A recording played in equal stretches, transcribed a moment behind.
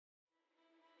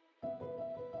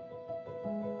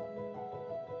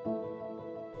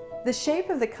The shape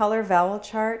of the color vowel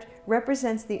chart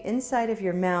represents the inside of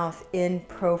your mouth in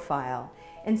profile.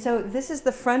 And so this is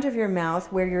the front of your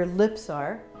mouth where your lips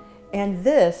are, and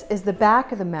this is the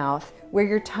back of the mouth where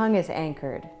your tongue is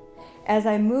anchored. As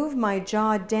I move my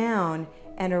jaw down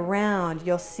and around,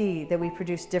 you'll see that we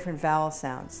produce different vowel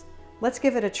sounds. Let's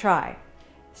give it a try.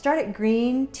 Start at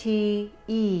green T,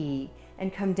 E,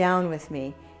 and come down with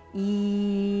me.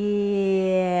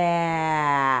 Yeah.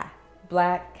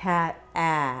 Black cat,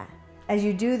 ah. As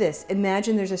you do this,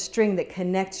 imagine there's a string that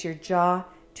connects your jaw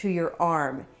to your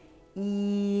arm.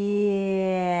 Yeah.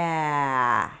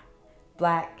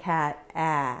 Black cat,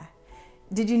 ah.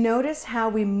 Did you notice how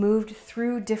we moved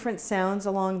through different sounds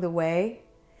along the way?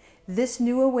 This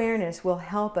new awareness will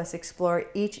help us explore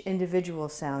each individual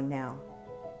sound now.